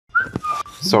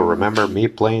So remember me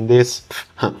playing this?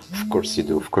 Of course you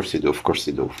do, of course you do, of course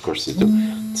you do, of course you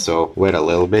do. So wait a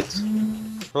little bit.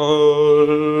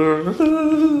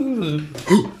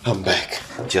 I'm back.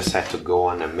 Just had to go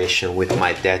on a mission with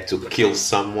my dad to kill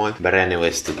someone. But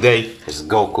anyways, today is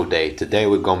Goku Day. Today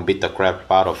we're gonna beat the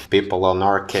crap out of people on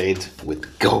arcade with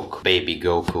Goku, baby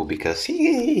Goku, because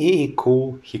he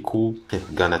cool, he cool.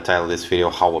 Gonna title this video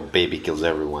how a baby kills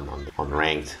everyone on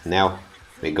ranked. Now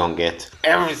we're gonna get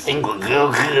every single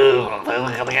Goku.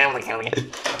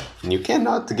 You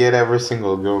cannot get every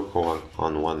single Goku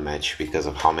on one match because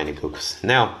of how many Gokus.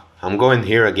 Now, I'm going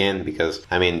here again because,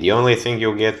 I mean, the only thing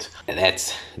you'll get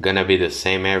that's gonna be the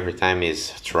same every time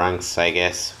is Trunks, I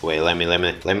guess. Wait, let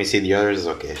me see the others.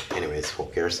 Okay, anyways, who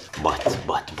cares? But.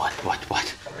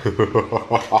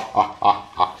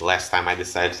 Last time I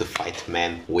decided to fight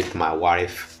men with my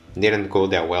wife. Didn't go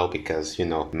that well because, you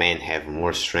know, men have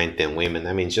more strength than women.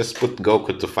 I mean, just put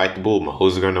Goku to fight Bulma.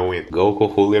 Who's gonna win? Goku,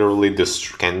 who literally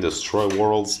can destroy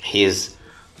worlds. He's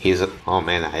oh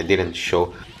man, I didn't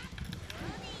show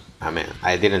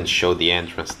the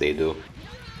entrance they do.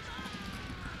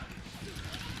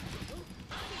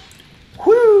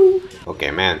 Woo!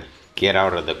 Okay, man, get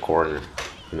out of the corner.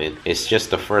 I mean, it's just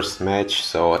the first match,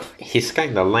 so he's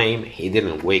kinda lame. He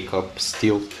didn't wake up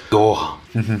still. Go!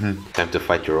 Time to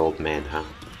fight your old man, huh?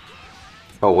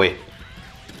 Oh, wait.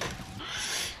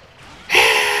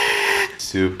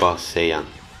 Super Saiyan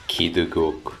GT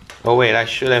Goku. Oh, wait, I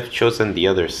should have chosen the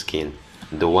other skin.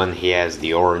 The one he has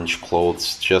the orange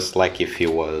clothes, just like if he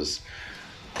was...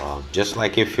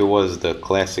 the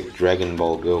classic Dragon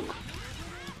Ball Goku.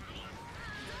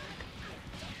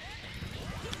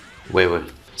 Wait.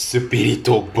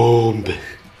 Spirito Bomb!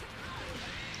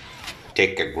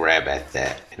 Take a grab at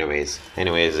that. Anyways,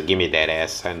 give me that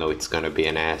ass. I know it's gonna be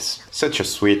an ass. Such a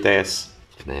sweet ass.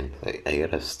 Man, I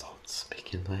gotta stop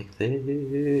speaking like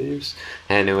this.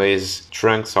 Anyways,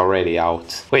 Trunks already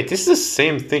out. Wait, this is the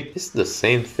same thing. This is the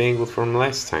same thing from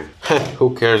last time.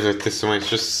 Who cares if this one is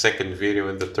just the second video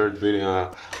and the third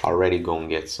video already gonna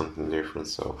get something different,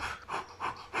 so...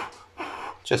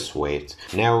 Just wait.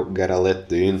 Now gotta let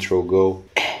the intro go.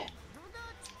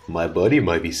 My body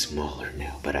might be smaller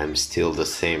now, but I'm still the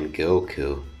same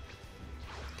Goku.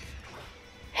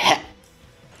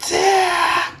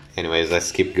 Anyways,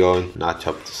 let's keep going. Not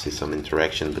hope to see some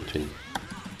interaction between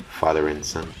father and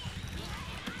son.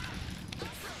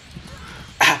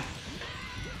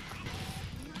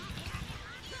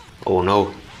 Oh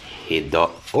no, he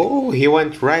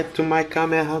went right to my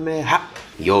Kamehameha.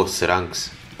 Yo,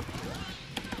 Trunks.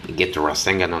 Get the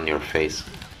Rasengan on your face.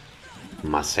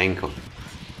 Masenko.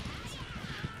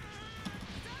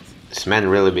 This man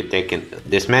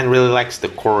really likes the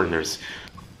corners.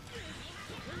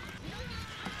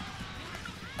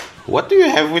 What do you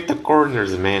have with the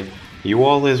corners, man? You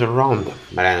always around them.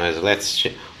 But anyways, let's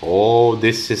check. Oh,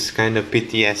 this is kind of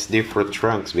PTSD for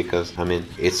Trunks because, I mean,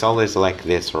 it's always like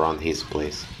this around his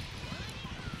place.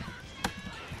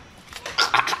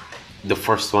 The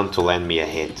first one to land me a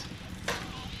hit.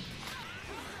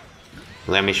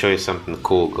 Let me show you something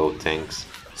cool, Go Tanks.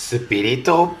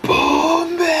 Spirito Bomb!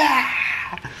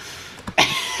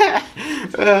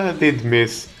 Did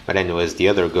miss. But anyways, the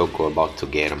other Goku about to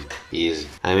get him. Easy.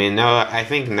 I mean, now I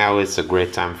think now it's a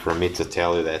great time for me to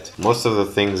tell you that most of the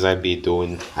things I be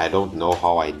doing, I don't know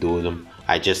how I do them.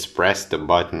 I just press the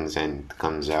buttons and it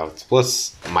comes out.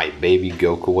 Plus, my baby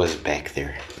Goku was back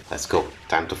there. Let's go.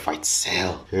 Time to fight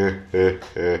Cell.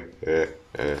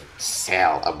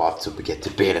 Cell about to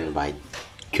get beaten by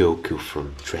Goku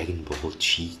from Dragon Ball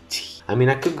GT. I mean,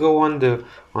 I could go on the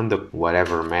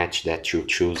whatever match that you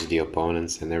choose the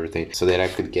opponents and everything, so that I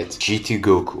could get GT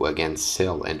Goku against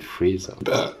Cell and Frieza.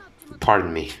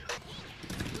 Pardon me.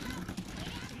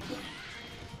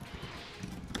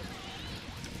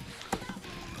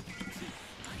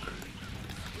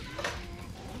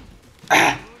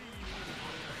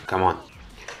 Come on.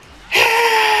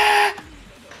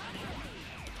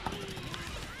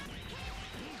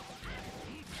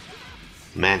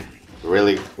 Man,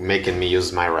 really making me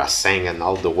use my Rasengan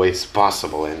all the ways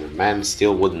possible, and the man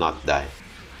still would not die.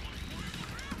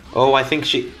 Oh, I think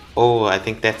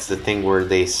that's the thing where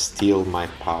they steal my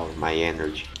power, my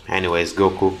energy. Anyways,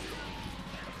 Goku,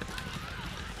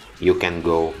 you can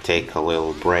go take a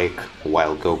little break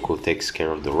while Goku takes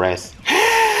care of the rest.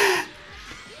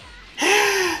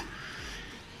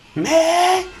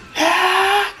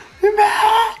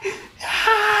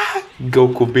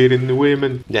 Goku beating the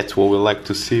women. That's what we like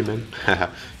to see, man.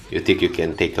 You think you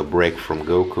can take a break from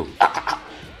Goku?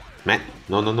 Man,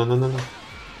 no.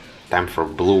 Time for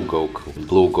Blue Goku.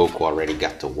 Blue Goku already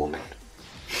got the woman.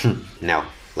 Now,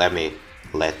 let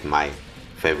my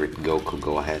favorite Goku,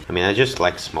 go ahead. I mean, I just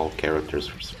like small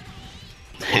characters.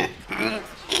 Get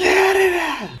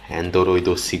it!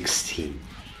 Androido 16.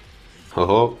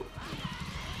 Oh.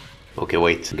 Okay,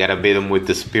 wait. Gotta beat him with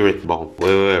the spirit bomb.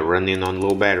 Wait, running on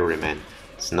low battery, man.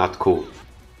 It's not cool.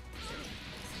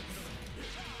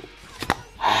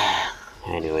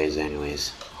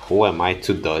 Anyways. Who am I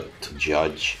to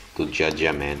judge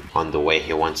a man on the way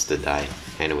he wants to die?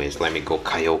 Anyways, let me go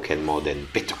Kaioken mode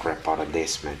and beat the crap out of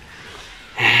this, man.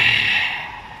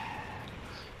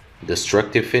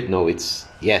 Destructive fit? No, it's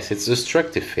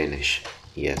destructive finish.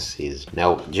 Yes, he's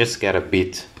now just gotta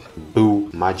beat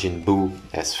Majin Buu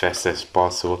as fast as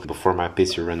possible before my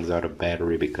PC runs out of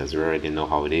battery, because we already know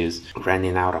how it is.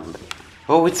 Running out of...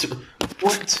 Oh, it's...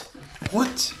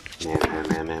 What?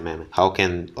 Man. How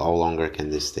longer can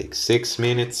this take? 6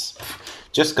 minutes?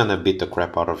 Just gonna beat the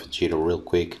crap out of Vegeta real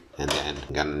quick, and then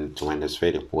gonna to end this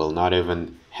video. Will not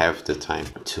even have the time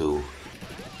to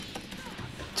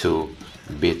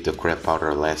beat the crap out of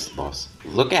our last boss.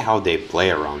 Look at how they play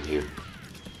around here.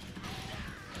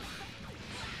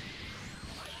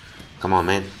 Come on,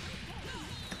 man.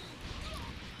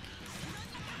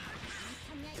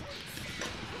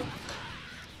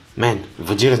 Man,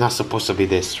 Vegeta's not supposed to be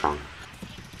this strong.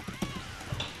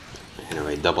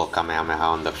 Anyway, double Kamehameha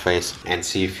on the face and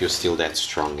see if you're still that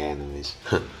strong anyways.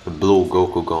 Blue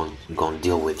Goku gon'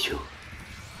 deal with you.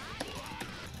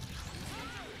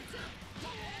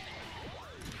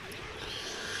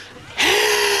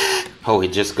 Oh, he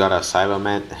just got a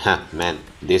Cyberman? Man,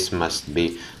 this must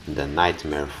be the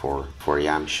nightmare for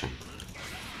Yamcha.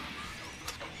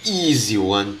 Easy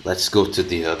one. Let's go to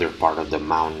the other part of the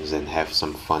mountains and have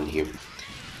some fun here.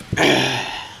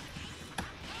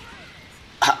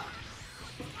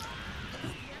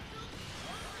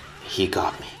 He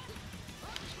got me.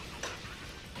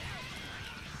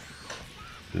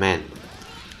 Man,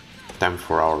 time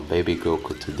for our baby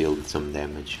Goku to deal some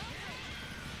damage.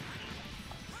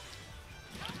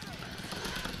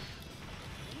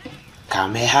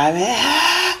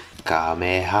 Kamehameha!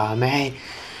 Kamehameha!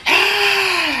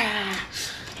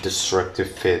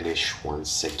 Destructive finish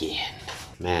once again.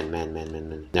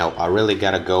 Man. Now I really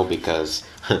gotta go because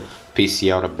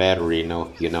PC out of battery,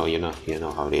 you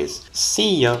know how it is.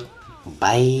 See ya.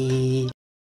 Bye.